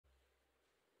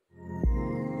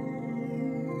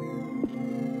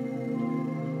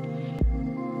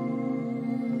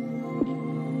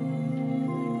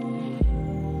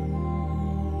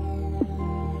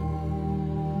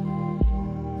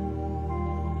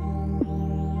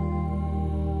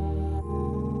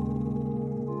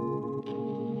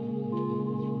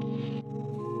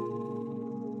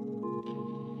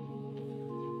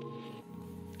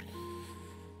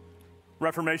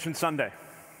Reformation Sunday.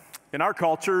 In our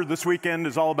culture, this weekend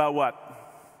is all about what?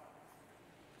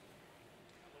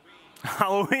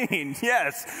 Halloween,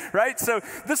 yes, right? So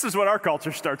this is what our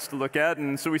culture starts to look at,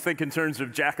 and so we think in terms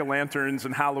of jack-o'-lanterns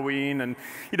and Halloween, and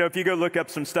if you go look up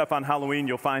some stuff on Halloween,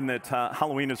 you'll find that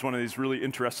Halloween is one of these really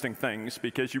interesting things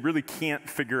because you really can't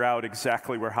figure out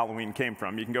exactly where Halloween came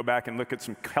from. You can go back and look at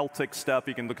some Celtic stuff,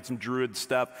 you can look at some Druid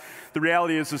stuff. The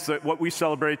reality is that what we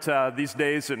celebrate these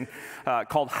days and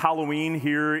called Halloween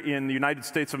here in the United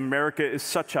States of America is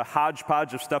such a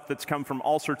hodgepodge of stuff that's come from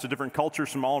all sorts of different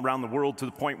cultures from all around the world to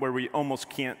the point where we almost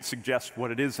can't suggest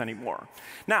what it is anymore.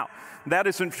 Now, that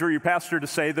isn't for your pastor to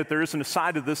say that there isn't a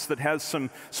side of this that has some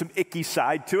icky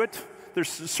side to it. There's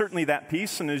certainly that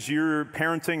piece, and as you're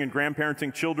parenting and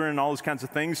grandparenting children and all those kinds of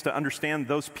things, to understand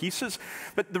those pieces.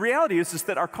 But the reality is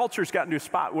that our culture has gotten to a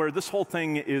spot where this whole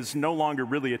thing is no longer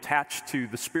really attached to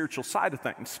the spiritual side of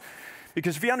things.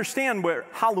 Because if you understand where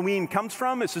Halloween comes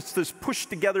from, it's this pushed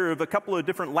together of a couple of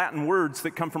different Latin words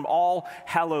that come from All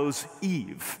Hallows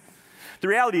Eve. The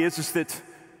reality is that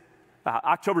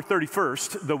October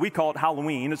 31st, though we call it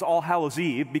Halloween, is All Hallows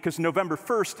Eve because November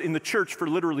 1st in the church for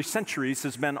literally centuries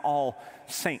has been All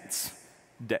Saints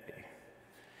Day.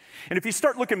 And if you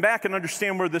start looking back and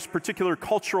understand where this particular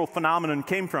cultural phenomenon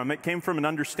came from, it came from an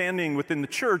understanding within the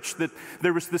church that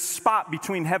there was this spot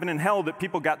between heaven and hell that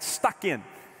people got stuck in.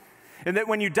 And that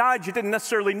when you died, you didn't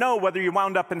necessarily know whether you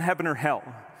wound up in heaven or hell.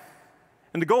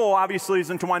 And the goal, obviously,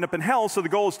 isn't to wind up in hell, so the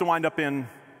goal is to wind up in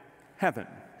heaven.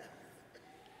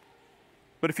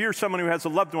 But if you're someone who has a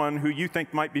loved one who you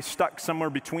think might be stuck somewhere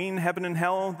between heaven and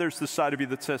hell, there's the side of you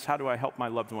that says, how do I help my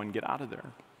loved one get out of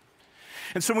there?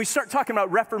 And so when we start talking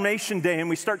about Reformation Day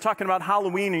and we start talking about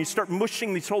Halloween and you start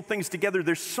mushing these whole things together,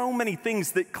 there's so many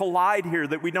things that collide here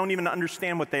that we don't even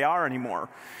understand what they are anymore.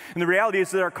 And the reality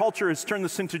is that our culture has turned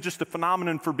this into just a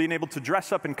phenomenon for being able to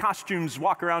dress up in costumes,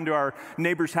 walk around to our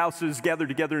neighbors' houses, gather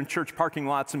together in church parking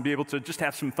lots, and be able to just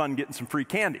have some fun getting some free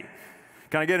candy.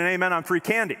 Can I get an amen on free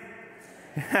candy?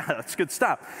 Yeah, that's good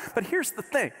stuff. But here's the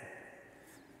thing.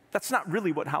 That's not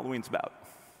really what Halloween's about.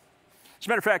 As a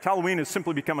matter of fact, Halloween has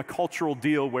simply become a cultural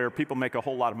deal where people make a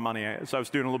whole lot of money. As I was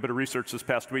doing a little bit of research this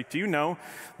past week, do you know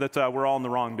that we're all in the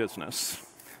wrong business?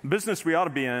 The business we ought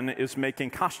to be in is making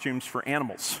costumes for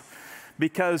animals.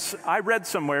 Because I read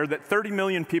somewhere that 30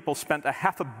 million people spent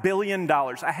 $500 million,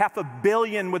 $500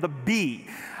 million with a B,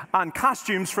 on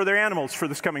costumes for their animals for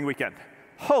this coming weekend.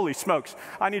 Holy smokes,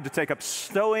 I need to take up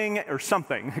stowing or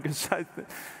something.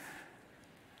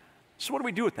 So what do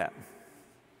we do with that?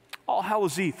 All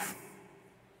Hallows Eve.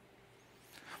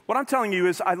 What I'm telling you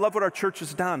is I love what our church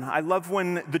has done. I love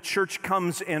when the church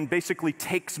comes and basically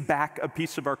takes back a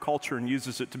piece of our culture and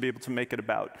uses it to be able to make it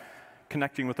about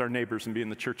connecting with our neighbors and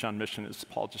being the church on mission, as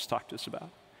Paul just talked to us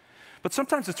about. But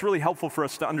sometimes it's really helpful for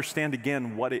us to understand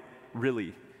again what it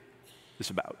really is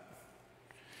about.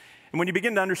 And when you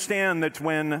begin to understand that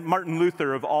when Martin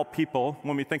Luther, of all people,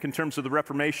 when we think in terms of the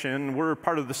Reformation, we're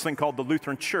part of this thing called the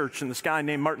Lutheran Church, and this guy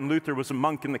named Martin Luther was a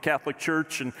monk in the Catholic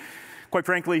Church, and quite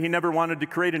frankly, he never wanted to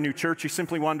create a new church. He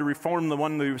simply wanted to reform the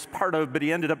one that he was part of, but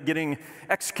he ended up getting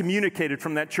excommunicated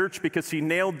from that church because he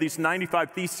nailed these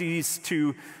 95 theses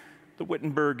to the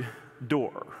Wittenberg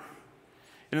door.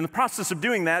 And in the process of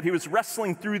doing that, he was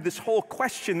wrestling through this whole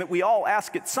question that we all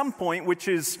ask at some point, which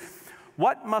is,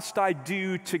 what must I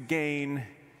do to gain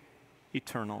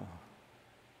eternal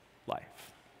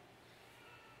life?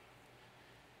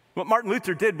 What Martin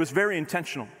Luther did was very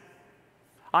intentional.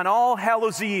 On All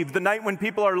Hallows Eve, the night when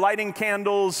people are lighting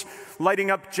candles, lighting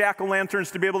up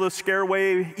jack-o'-lanterns to be able to scare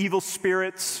away evil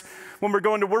spirits, when we're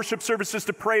going to worship services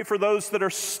to pray for those that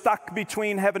are stuck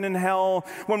between heaven and hell,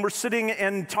 when we're sitting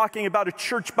and talking about a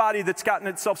church body that's gotten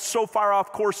itself so far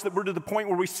off course that we're to the point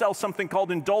where we sell something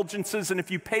called indulgences, and if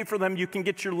you pay for them, you can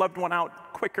get your loved one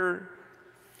out quicker.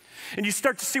 And you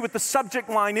start to see what the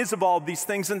subject line is of all of these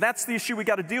things, and that's the issue we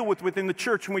got to deal with within the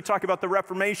church when we talk about the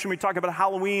Reformation, we talk about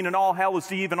Halloween and All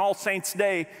Hallows Eve and All Saints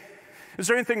Day. Is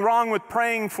there anything wrong with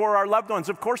praying for our loved ones?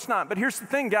 Of course not. But here's the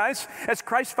thing, guys. As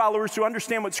Christ followers who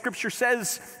understand what Scripture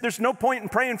says, there's no point in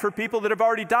praying for people that have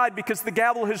already died because the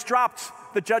gavel has dropped.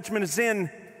 The judgment is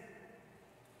in.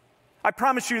 I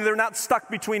promise you they're not stuck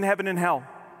between heaven and hell.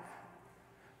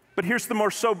 But here's the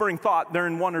more sobering thought. They're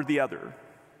in one or the other.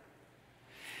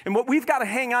 And what we've got to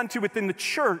hang on to within the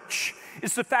church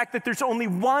is the fact that there's only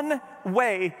one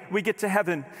way we get to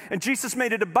heaven. And Jesus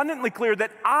made it abundantly clear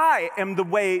that I am the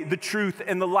way, the truth,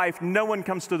 and the life. No one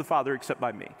comes to the Father except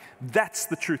by me. That's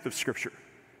the truth of Scripture.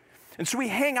 And so we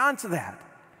hang on to that.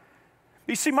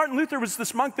 You see, Martin Luther was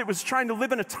this monk that was trying to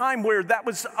live in a time where that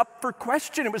was up for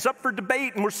question. It was up for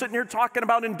debate. And we're sitting here talking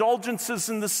about indulgences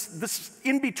and this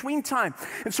in-between time.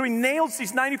 And so he nails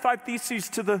these 95 Theses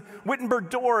to the Wittenberg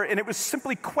door. And it was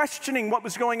simply questioning what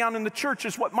was going on in the church.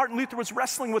 Is what Martin Luther was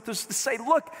wrestling with, is to say,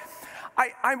 look,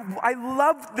 I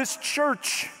love this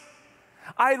church.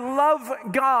 I love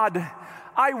God.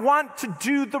 I want to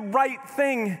do the right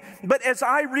thing, but as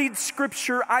I read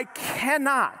Scripture, I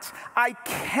cannot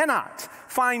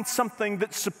find something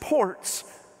that supports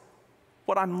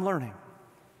what I'm learning.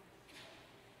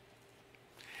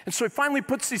 And so he finally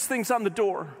puts these things on the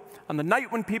door on the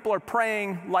night when people are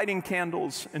praying, lighting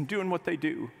candles, and doing what they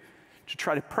do to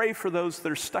try to pray for those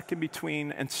that are stuck in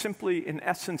between, and simply, in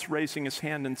essence, raising his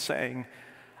hand and saying,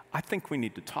 I think we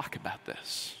need to talk about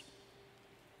this.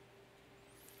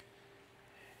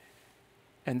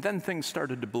 And then things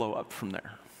started to blow up from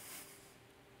there.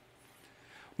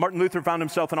 Martin Luther found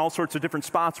himself in all sorts of different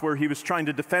spots where he was trying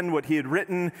to defend what he had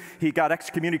written. He got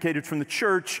excommunicated from the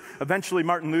church. Eventually,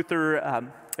 Martin Luther,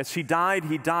 as he died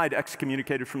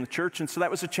excommunicated from the church, and so that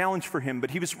was a challenge for him.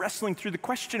 But he was wrestling through the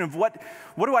question of what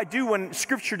do I do when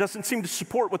Scripture doesn't seem to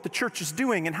support what the church is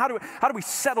doing, and how do we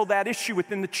settle that issue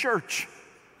within the church?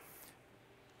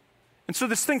 And so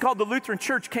this thing called the Lutheran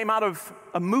Church came out of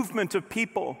a movement of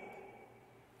people,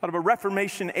 out of a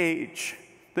Reformation age,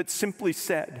 that simply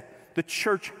said the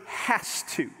church has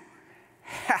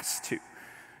to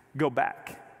go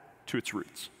back to its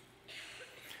roots.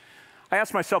 I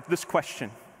asked myself this question: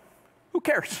 who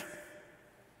cares?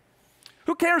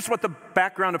 Who cares what the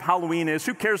background of Halloween is?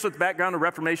 Who cares what the background of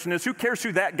Reformation is? Who cares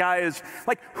who that guy is?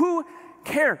 Like, who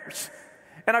cares?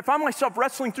 And I found myself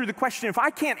wrestling through the question, if I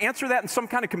can't answer that in some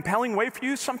kind of compelling way for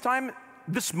you sometime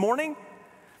this morning,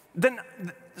 then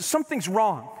something's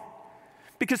wrong.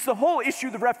 Because the whole issue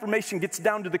of the Reformation gets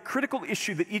down to the critical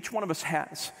issue that each one of us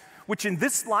has, which in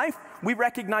this life, we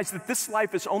recognize that this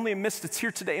life is only a mist. It's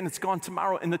here today and it's gone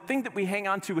tomorrow. And the thing that we hang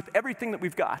on to with everything that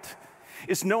we've got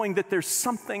is knowing that there's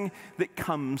something that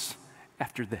comes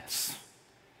after this.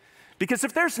 Because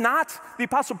if there's not, the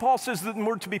Apostle Paul says that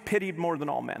we're to be pitied more than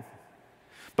all men.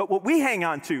 But what we hang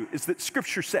on to is that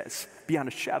Scripture says, beyond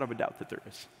a shadow of a doubt, that there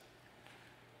is.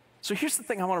 So here's the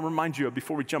thing I want to remind you of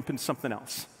before we jump into something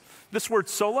else. This word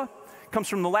sola comes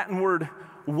from the Latin word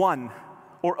one,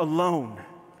 or alone,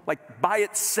 like by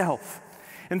itself.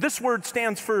 And this word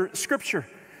stands for Scripture.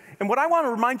 And what I want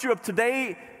to remind you of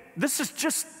today, this is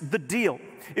just the deal.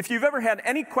 If you've ever had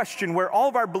any question where all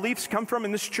of our beliefs come from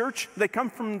in this church, they come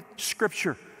from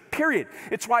Scripture, period.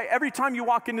 It's why every time you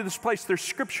walk into this place, there's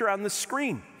Scripture on the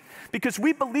screen. Because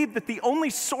we believe that the only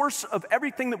source of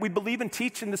everything that we believe and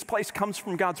teach in this place comes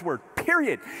from God's Word,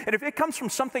 period. And if it comes from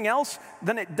something else,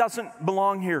 then it doesn't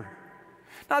belong here.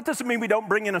 Now, it doesn't mean we don't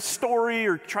bring in a story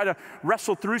or try to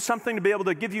wrestle through something to be able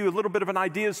to give you a little bit of an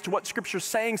idea as to what Scripture's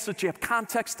saying so that you have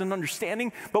context and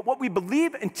understanding. But what we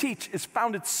believe and teach is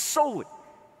founded solely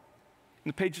in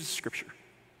the pages of Scripture.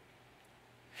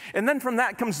 And then from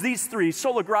that comes these three: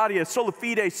 sola gratia, sola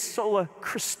fide, sola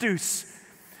Christus.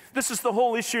 This is the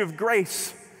whole issue of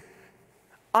grace.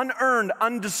 Unearned,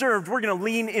 undeserved. We're going to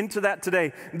lean into that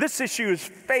today. This issue is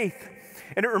faith.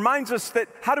 And it reminds us that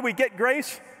how do we get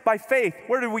grace? By faith.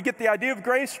 Where do we get the idea of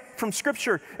grace? From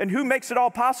Scripture. And who makes it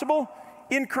all possible?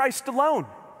 In Christ alone.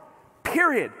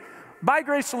 Period. By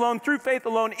grace alone, through faith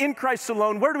alone, in Christ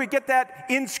alone. Where do we get that?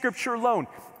 In Scripture alone.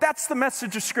 That's the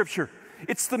message of Scripture.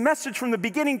 It's the message from the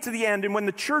beginning to the end. And when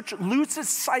the church loses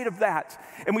sight of that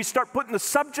and we start putting the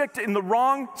subject in the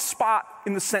wrong spot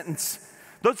in the sentence,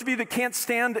 those of you that can't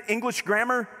stand English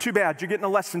grammar, too bad. You're getting a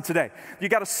lesson today. You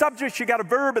got a subject, you got a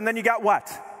verb, and then you got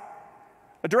what?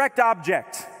 A direct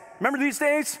object. Remember these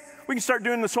days? We can start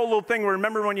doing this whole little thing where,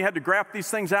 remember when you had to graph these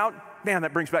things out? Man,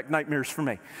 that brings back nightmares for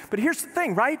me. But here's the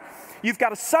thing, right? You've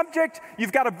got a subject,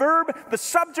 you've got a verb. The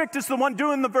subject is the one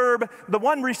doing the verb. The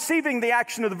one receiving the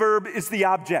action of the verb is the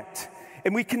object.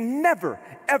 And we can never,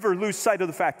 ever lose sight of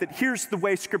the fact that here's the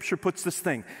way Scripture puts this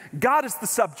thing. God is the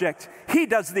subject. He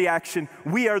does the action.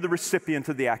 We are the recipient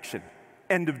of the action.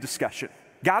 End of discussion.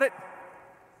 Got it?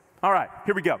 All right,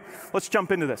 here we go. Let's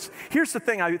jump into this. Here's the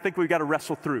thing I think we've got to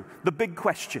wrestle through, the big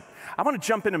question. I want to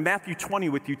jump into Matthew 20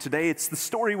 with you today. It's the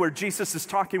story where Jesus is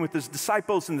talking with his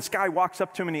disciples, and this guy walks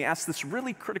up to him and he asks this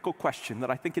really critical question that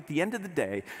I think at the end of the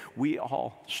day, we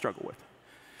all struggle with.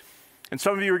 And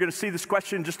some of you are going to see this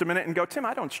question in just a minute and go, Tim,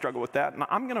 I don't struggle with that. And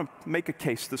I'm going to make a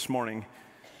case this morning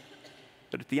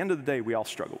that at the end of the day, we all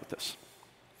struggle with this.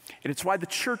 And it's why the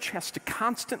church has to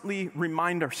constantly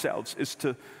remind ourselves as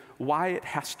to why it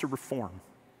has to reform.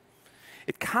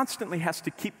 It constantly has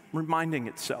to keep reminding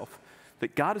itself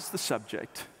that God is the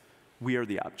subject, we are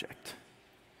the object.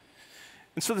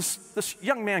 And so this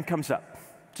young man comes up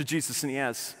to Jesus and he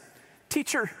asks,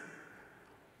 "Teacher,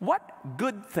 what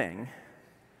good thing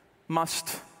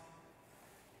must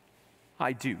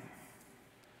I do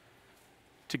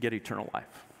to get eternal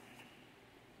life?"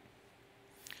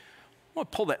 I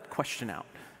want to pull that question out.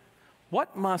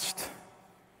 What must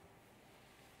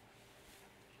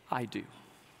I do?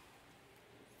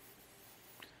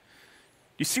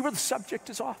 You see where the subject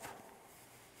is off?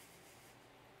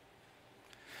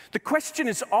 The question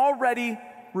is already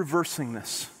reversing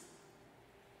this.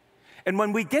 And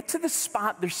when we get to this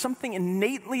spot, there's something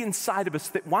innately inside of us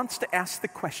that wants to ask the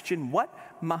question, what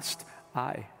must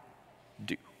I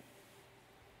do?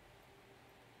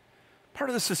 Part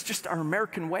of this is just our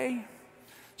American way.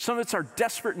 Some of it's our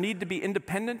desperate need to be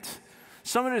independent.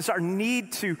 Some of it is our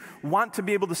need to want to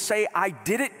be able to say, I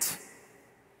did it.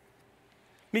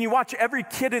 I mean, you watch every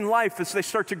kid in life as they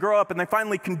start to grow up and they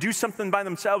finally can do something by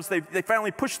themselves. They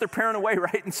finally push their parent away,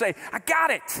 right, and say, I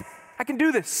got it. I can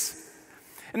do this.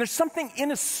 And there's something in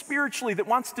us spiritually that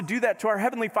wants to do that to our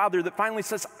Heavenly Father that finally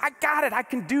says, I got it. I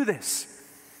can do this.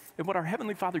 And what our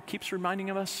Heavenly Father keeps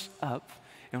reminding us of,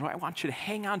 and what I want you to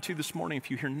hang on to this morning if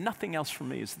you hear nothing else from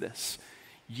me, is this.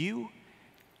 You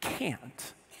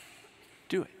can't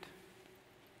do it.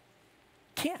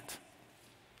 Can't.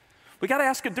 We got to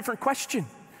ask a different question.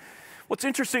 What's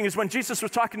interesting is when Jesus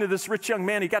was talking to this rich young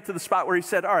man, he got to the spot where he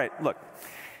said, all right, look,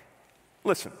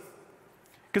 listen.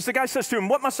 Because the guy says to him,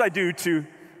 what must I do to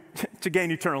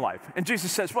gain eternal life? And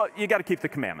Jesus says, well, you got to keep the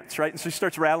commandments, right? And so he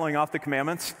starts rattling off the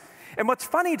commandments. And what's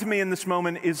funny to me in this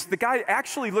moment is the guy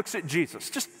actually looks at Jesus.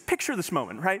 Just picture this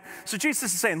moment, right? So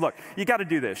Jesus is saying, look, you got to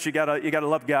do this. You got to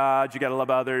love God. You got to love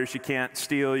others. You can't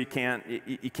steal. You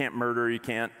can't murder. You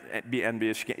can't be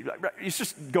envious. He's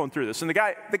just going through this. And the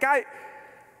guy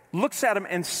looks at him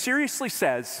and seriously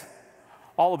says,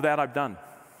 all of that I've done.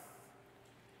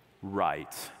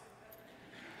 Right.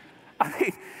 I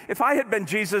mean, if I had been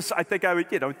Jesus, I think I would,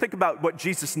 think about what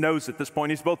Jesus knows at this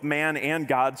point. He's both man and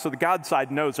God, so the God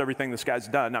side knows everything this guy's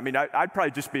done. I mean, I'd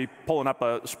probably just be pulling up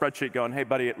a spreadsheet going, hey,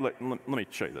 buddy, let me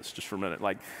show you this just for a minute.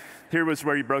 Like, here was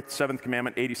where you broke the seventh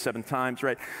commandment 87 times,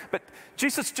 right? But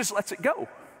Jesus just lets it go.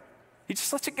 He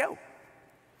just lets it go.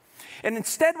 And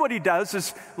instead what he does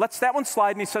is lets that one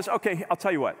slide and he says, okay, I'll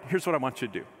tell you what. Here's what I want you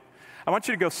to do. I want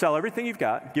you to go sell everything you've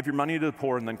got, give your money to the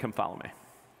poor, and then come follow me.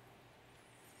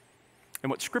 And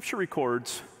what Scripture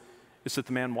records is that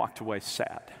the man walked away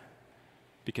sad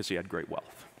because he had great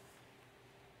wealth.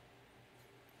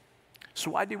 So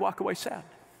why did he walk away sad?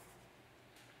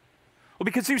 Well,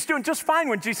 because he was doing just fine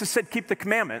when Jesus said keep the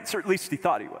commandments, or at least he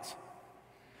thought he was.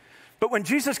 But when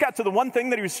Jesus got to the one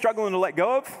thing that he was struggling to let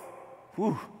go of,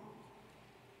 whew.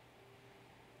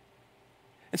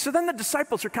 And so then the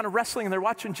disciples are kind of wrestling and they're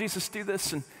watching Jesus do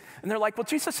this and they're like, well,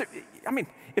 Jesus, I mean,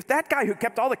 if that guy who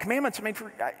kept all the commandments,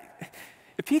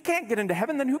 if he can't get into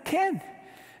heaven, then who can?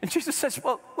 And Jesus says,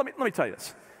 well, let me tell you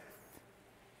this.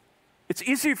 It's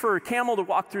easier for a camel to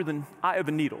walk through the eye of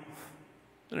a needle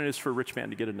than it is for a rich man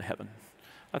to get into heaven.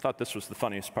 I thought this was the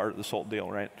funniest part of this whole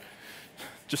deal, right?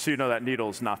 Just so you know, that needle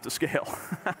is not to scale.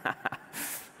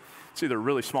 It's either a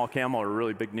really small camel or a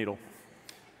really big needle.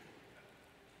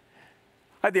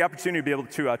 I had the opportunity to be able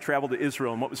to travel to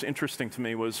Israel, and what was interesting to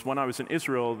me was when I was in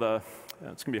Israel, it's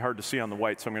going to be hard to see on the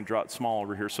white, so I'm going to draw it small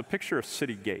over here. So picture a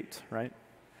city gate, right?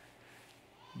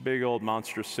 Big old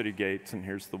monstrous city gate, and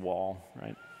here's the wall,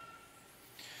 right?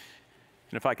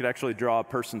 And if I could actually draw a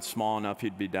person small enough,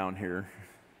 he'd be down here.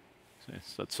 So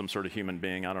that's some sort of human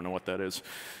being. I don't know what that is.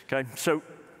 Okay, so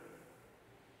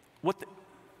what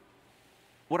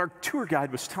our tour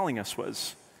guide was telling us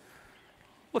was,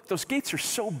 look, those gates are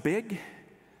so big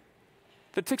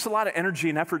that it takes a lot of energy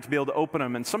and effort to be able to open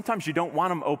them, and sometimes you don't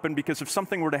want them open because if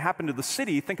something were to happen to the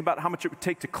city, think about how much it would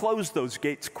take to close those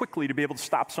gates quickly to be able to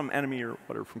stop some enemy or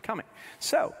whatever from coming.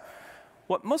 So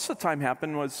what most of the time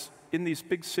happened was in these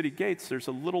big city gates, there's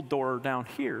a little door down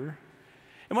here,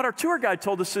 and what our tour guide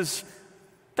told us is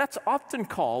that's often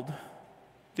called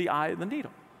the eye of the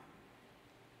needle.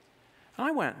 And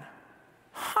I went,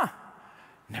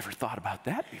 never thought about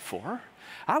that before.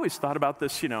 I always thought about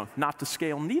this, not to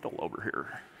scale needle over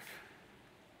here.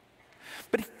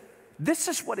 But this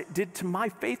is what it did to my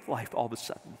faith life all of a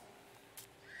sudden.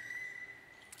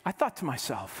 I thought to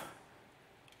myself,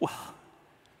 well,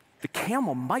 the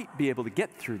camel might be able to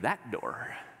get through that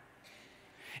door.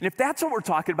 And if that's what we're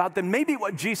talking about, then maybe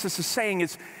what Jesus is saying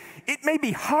is, it may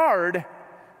be hard,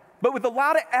 but with a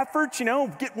lot of effort,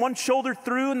 get one shoulder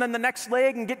through and then the next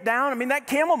leg and get down. I mean, that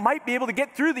camel might be able to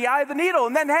get through the eye of the needle.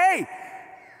 And then, hey,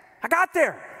 I got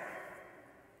there.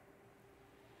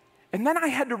 And then I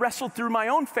had to wrestle through my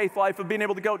own faith life of being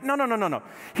able to go, no.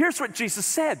 Here's what Jesus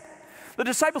said. The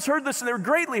disciples heard this and they were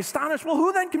greatly astonished. Well,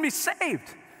 who then can be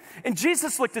saved? And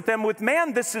Jesus looked at them with,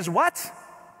 man, this is what?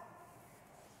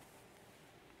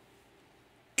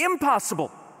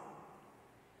 Impossible.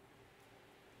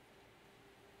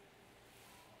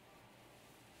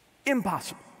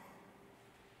 Impossible.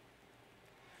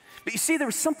 But you see, there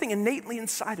was something innately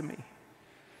inside of me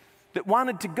that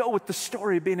wanted to go with the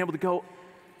story of being able to go,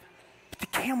 but the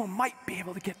camel might be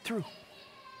able to get through.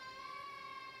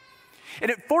 And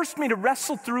it forced me to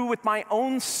wrestle through with my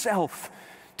own self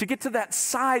to get to that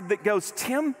side that goes,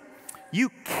 Tim, you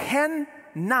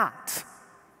cannot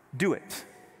do it.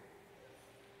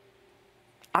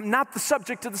 I'm not the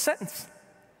subject of the sentence.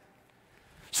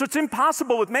 So it's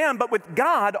impossible with man, but with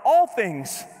God, all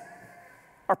things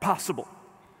are possible.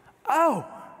 Oh.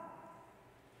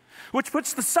 Which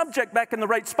puts the subject back in the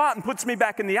right spot and puts me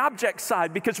back in the object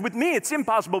side, because with me it's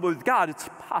impossible, but with God it's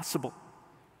possible.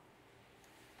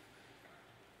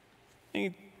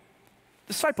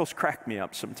 Disciples crack me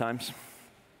up sometimes.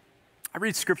 I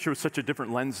read scripture with such a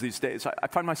different lens these days. I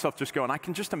find myself just going, I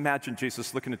can just imagine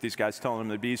Jesus looking at these guys telling them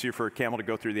it'd be easier for a camel to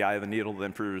go through the eye of the needle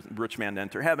than for a rich man to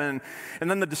enter heaven.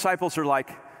 And then the disciples are like,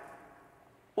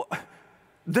 well,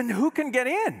 then who can get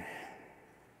in?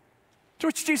 To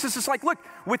which Jesus is like, look,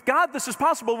 with God this is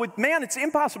possible, with man it's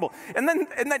impossible. And then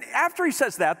after he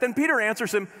says that, then Peter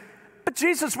answers him, but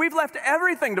Jesus, we've left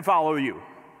everything to follow you.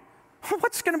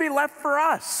 What's going to be left for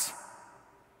us?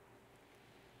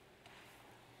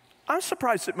 I'm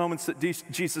surprised at moments that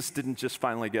Jesus didn't just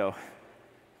finally go,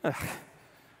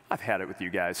 I've had it with you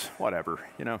guys, whatever.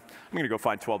 I'm going to go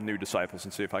find 12 new disciples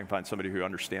and see if I can find somebody who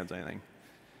understands anything.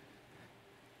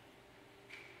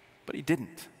 But he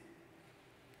didn't.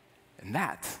 And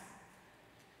that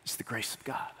is the grace of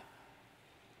God.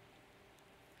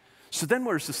 So then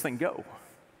where does this thing go?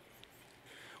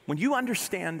 When you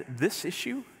understand this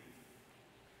issue,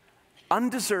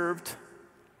 undeserved,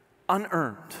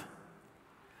 unearned,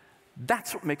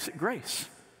 that's what makes it grace.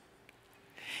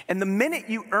 And the minute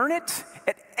you earn it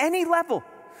at any level,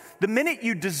 the minute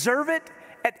you deserve it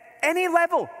at any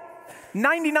level,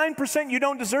 99% you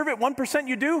don't deserve it, 1%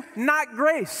 you do, not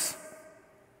grace.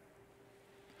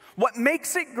 What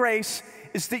makes it grace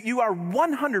is that you are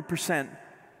 100%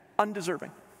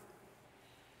 undeserving.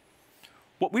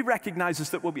 What we recognize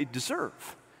is that what we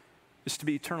deserve is to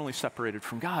be eternally separated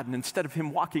from God. And instead of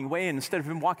him walking away, and instead of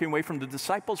him walking away from the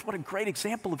disciples, what a great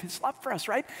example of his love for us,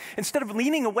 right? Instead of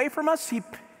leaning away from us, he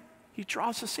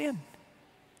draws us in,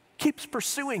 keeps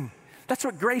pursuing. That's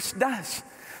what grace does.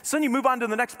 So then you move on to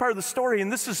the next part of the story,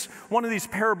 and this is one of these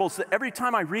parables that every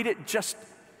time I read it, just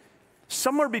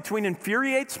somewhere between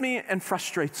infuriates me and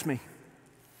frustrates me.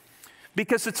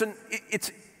 Because it's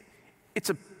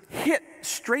a hit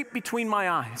straight between my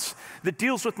eyes that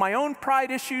deals with my own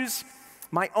pride issues,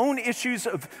 my own issues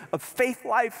of faith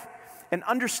life, and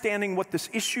understanding what this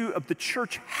issue of the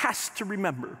church has to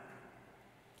remember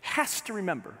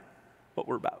what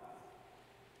we're about.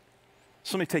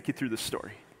 So let me take you through this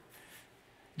story.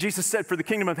 Jesus said, for the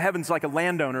kingdom of heaven is like a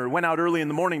landowner who went out early in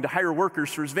the morning to hire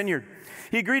workers for his vineyard.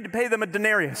 He agreed to pay them a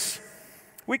denarius.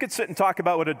 We could sit and talk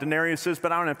about what a denarius is,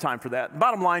 but I don't have time for that.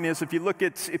 Bottom line is, if you look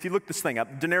this thing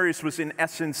up, denarius was in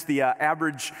essence the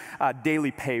average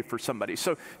daily pay for somebody.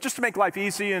 So just to make life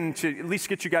easy and to at least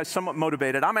get you guys somewhat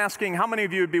motivated, I'm asking how many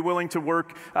of you would be willing to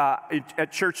work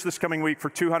at church this coming week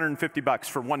for $250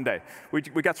 for one day? We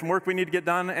got some work we need to get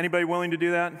done. Anybody willing to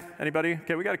do that? Anybody?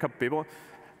 Okay, we got a couple people.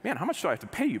 Man, how much do I have to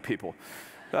pay you people?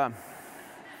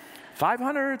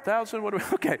 500,000? What do we?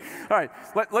 Okay, all right.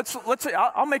 Let's say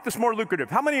I'll make this more lucrative.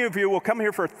 How many of you will come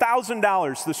here for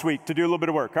 $1,000 this week to do a little bit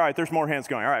of work? All right, there's more hands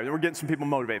going. All right, we're getting some people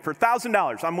motivated. For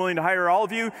 $1,000, I'm willing to hire all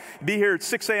of you. Be here at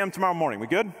 6 a.m. tomorrow morning. We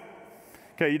good?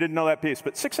 Okay, you didn't know that piece,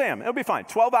 but 6 a.m. It'll be fine.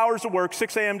 12 hours of work,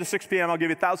 6 a.m. to 6 p.m. I'll give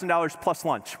you $1,000 plus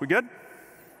lunch. We good?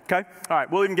 Okay. All right.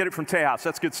 We'll even get it from Tejas.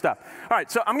 That's good stuff. All right.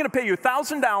 So I'm going to pay you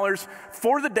 $1,000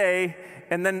 for the day,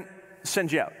 and then send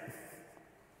you out.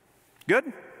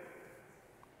 Good?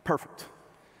 Perfect.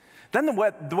 Then the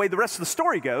way the rest of the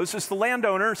story goes is the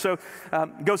landowner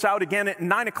goes out again at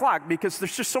 9 o'clock because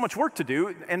there's just so much work to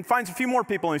do, and finds a few more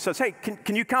people, and he says, hey,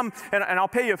 can you come and I'll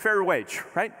pay you a fair wage,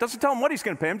 right? Doesn't tell him what he's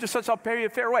going to pay him, just says I'll pay you a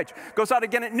fair wage. Goes out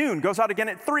again at noon, goes out again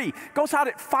at 3, goes out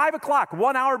at 5 o'clock,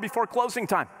 1 hour before closing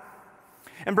time,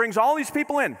 and brings all these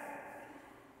people in.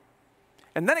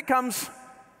 And then it comes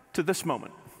to this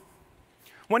moment.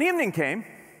 When evening came,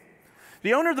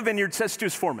 the owner of the vineyard says to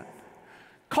his foreman,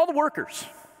 call the workers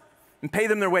and pay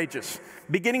them their wages,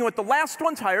 beginning with the last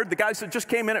ones hired, the guys that just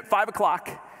came in at 5 o'clock,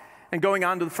 and going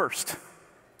on to the first.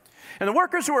 And the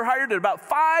workers who were hired at about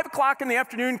 5 o'clock in the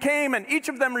afternoon came, and each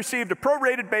of them received a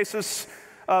prorated basis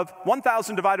of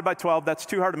 1,000 divided by 12. That's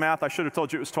too hard to math. I should have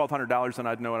told you it was $1,200, and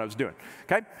I'd know what I was doing,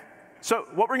 okay? So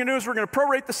what we're going to do is we're going to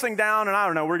prorate this thing down, and I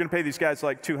don't know, we're going to pay these guys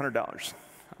like $200.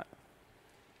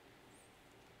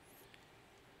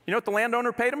 You know what the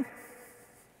landowner paid them?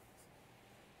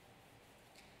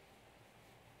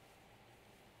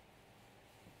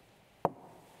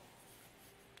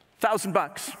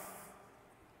 $1,000.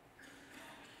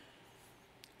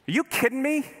 Are you kidding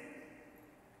me?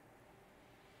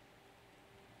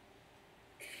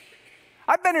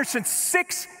 I've been here since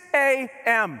 6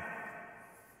 a.m.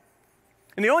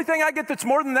 And the only thing I get that's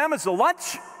more than them is the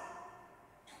lunch.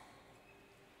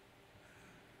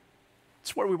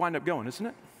 It's where we wind up going, isn't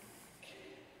it?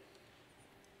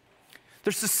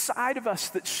 There's this side of us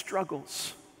that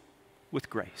struggles with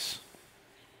grace.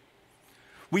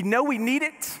 We know we need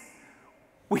it.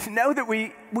 We know that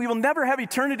we will never have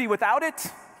eternity without it.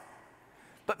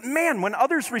 But man, when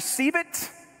others receive it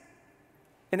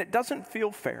and it doesn't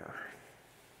feel fair,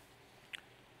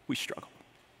 we struggle.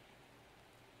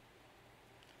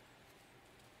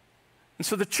 And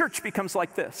so the church becomes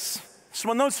like this. So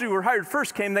when those who were hired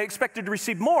first came, they expected to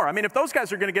receive more. I mean, if those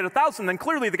guys are going to get 1,000, then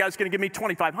clearly the guy's going to give me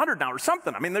 2,500 now or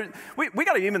something. I mean, we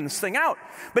got to even this thing out.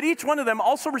 But each one of them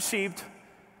also received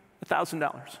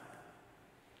 $1,000.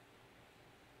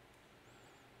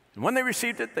 And when they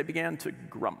received it, they began to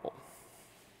grumble.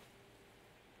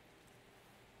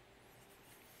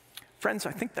 Friends,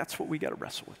 I think that's what we got to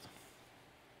wrestle with.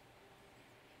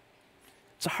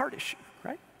 It's a hard issue,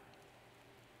 right?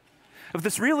 Of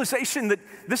this realization that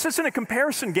this isn't a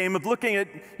comparison game of looking at,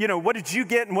 what did you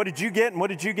get and what did you get and what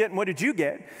did you get and what did you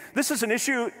get? This is an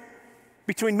issue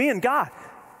between me and God.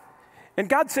 And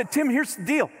God said, Tim, here's the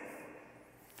deal.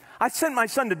 I sent my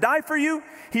son to die for you.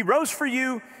 He rose for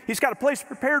you. He's got a place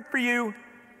prepared for you.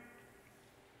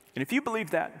 And if you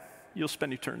believe that, you'll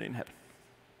spend eternity in heaven.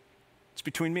 It's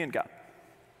between me and God.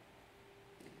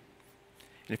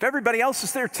 And if everybody else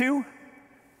is there too,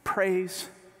 praise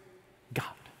God.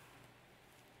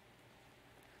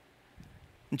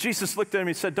 And Jesus looked at him and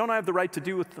he said, don't I have the right to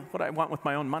do with what I want with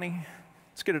my own money?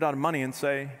 Let's get it out of money and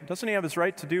say, doesn't he have his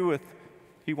right to do what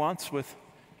he wants with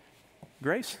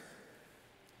grace?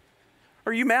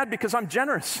 Are you mad because I'm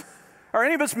generous? Are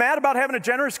any of us mad about having a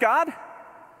generous God?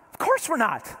 Of course we're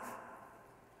not.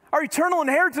 Our eternal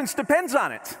inheritance depends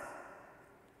on it.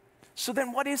 So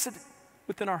then what is it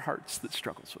within our hearts that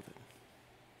struggles with it?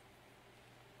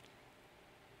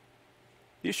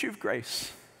 The issue of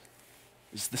grace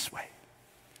is this way.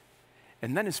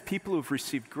 And then as people who've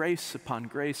received grace upon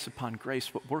grace upon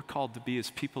grace, what we're called to be is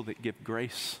people that give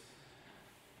grace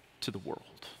to the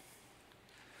world.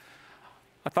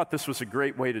 I thought this was a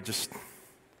great way to just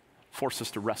force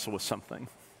us to wrestle with something.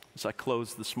 As I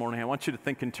close this morning, I want you to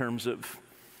think in terms of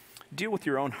deal with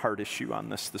your own heart issue on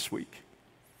this week.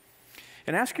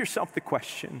 And ask yourself the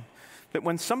question that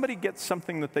when somebody gets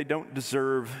something that they don't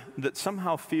deserve, that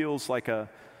somehow feels like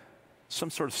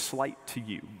some sort of slight to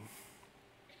you,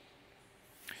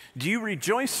 do you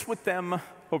rejoice with them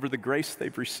over the grace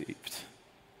they've received?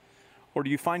 Or do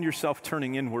you find yourself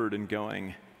turning inward and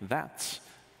going, that's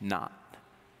not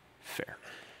fair?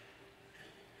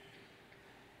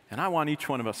 And I want each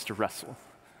one of us to wrestle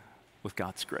with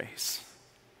God's grace.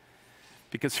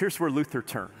 Because here's where Luther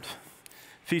turned.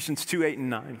 Ephesians 2, 8, and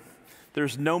 9.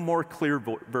 There's no more clear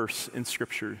verse in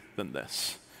Scripture than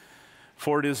this.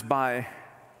 For it is by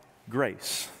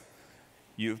grace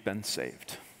you have been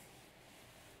saved.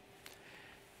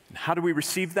 And how do we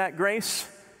receive that grace?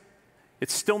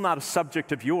 It's still not a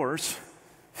subject of yours.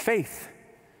 Faith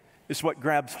is what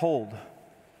grabs hold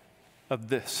of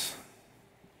this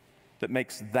that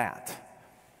makes that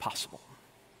possible.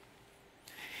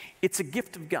 It's a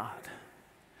gift of God,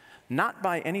 not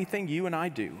by anything you and I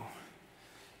do,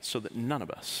 so that none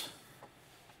of us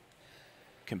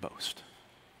can boast.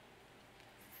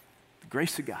 The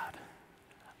grace of God,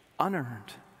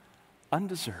 unearned,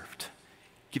 undeserved,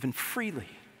 given freely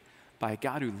by a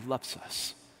God who loves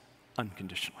us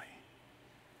unconditionally.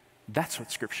 That's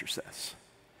what Scripture says.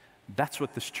 That's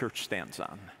what this church stands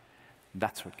on.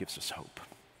 That's what gives us hope.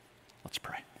 Let's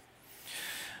pray.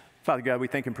 Father God, we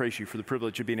thank and praise you for the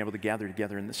privilege of being able to gather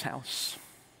together in this house.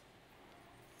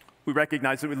 We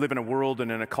recognize that we live in a world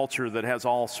and in a culture that has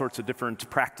all sorts of different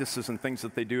practices and things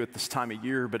that they do at this time of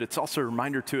year, but it's also a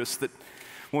reminder to us that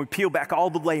when we peel back all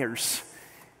the layers,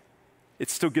 it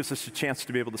still gives us a chance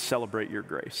to be able to celebrate your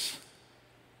grace.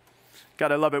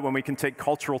 God, I love it when we can take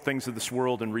cultural things of this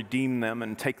world and redeem them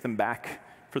and take them back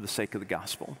for the sake of the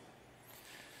gospel.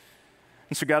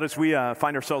 And so God, as we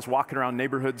find ourselves walking around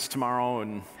neighborhoods tomorrow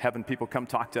and having people come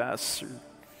talk to us, or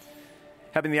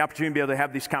having the opportunity to be able to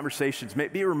have these conversations, may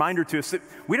it be a reminder to us that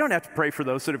we don't have to pray for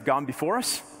those that have gone before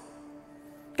us.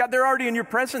 God, they're already in your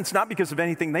presence, not because of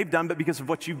anything they've done, but because of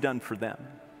what you've done for them.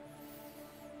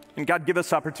 And God, give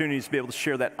us opportunities to be able to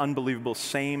share that unbelievable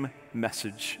same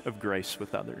message of grace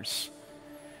with others.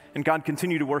 And God,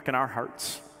 continue to work in our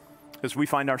hearts as we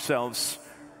find ourselves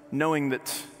knowing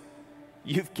that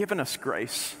you've given us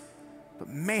grace, but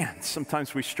man,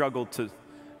 sometimes we struggle to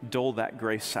dole that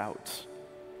grace out.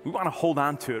 We want to hold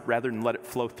on to it rather than let it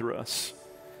flow through us.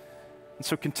 And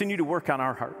so continue to work on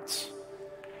our hearts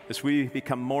as we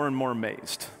become more and more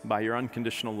amazed by your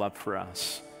unconditional love for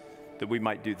us, that we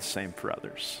might do the same for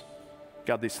others.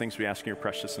 God, these things we ask in your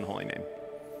precious and holy name.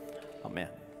 Amen.